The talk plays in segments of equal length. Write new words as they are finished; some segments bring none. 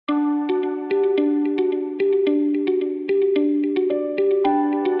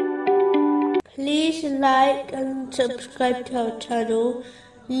like and subscribe to our channel.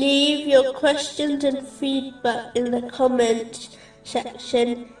 Leave your questions and feedback in the comments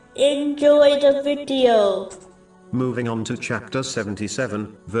section. Enjoy the video. Moving on to chapter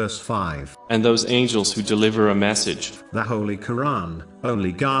 77, verse 5. And those angels who deliver a message. The Holy Quran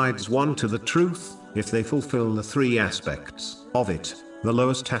only guides one to the truth if they fulfill the three aspects of it. The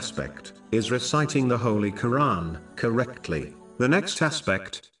lowest aspect is reciting the Holy Quran correctly. The next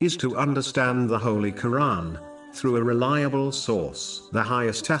aspect is to understand the Holy Quran through a reliable source. The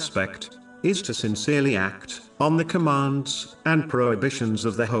highest aspect is to sincerely act on the commands and prohibitions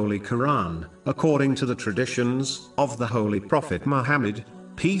of the Holy Quran, according to the traditions of the Holy Prophet Muhammad,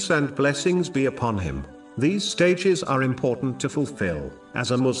 peace and blessings be upon him. These stages are important to fulfill, as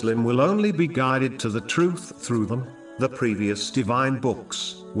a Muslim will only be guided to the truth through them. The previous divine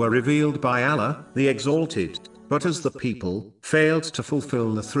books were revealed by Allah, the Exalted, but as the people failed to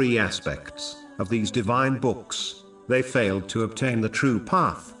fulfill the three aspects of these divine books, they failed to obtain the true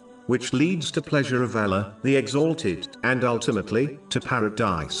path, which leads to pleasure of Allah, the Exalted, and ultimately, to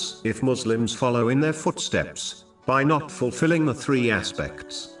paradise. If Muslims follow in their footsteps, by not fulfilling the three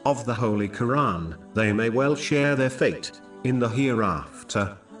aspects of the Holy Quran, they may well share their fate in the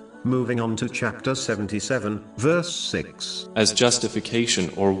hereafter. Moving on to chapter 77, verse 6. As justification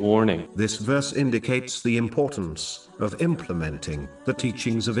or warning. This verse indicates the importance of implementing the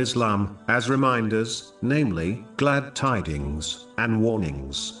teachings of Islam as reminders, namely, glad tidings and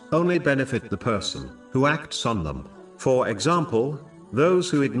warnings only benefit the person who acts on them. For example,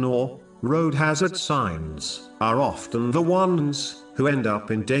 those who ignore road hazard signs are often the ones who end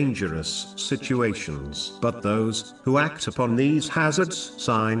up in dangerous situations. But those who act upon these hazard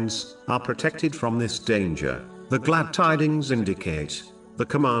signs are protected from this danger. The glad tidings indicate the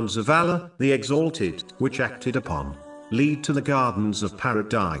commands of Allah, the Exalted, which acted upon lead to the gardens of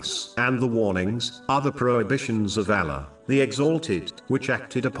paradise, and the warnings are the prohibitions of Allah, the Exalted, which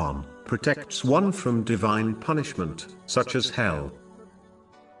acted upon protects one from divine punishment, such as hell.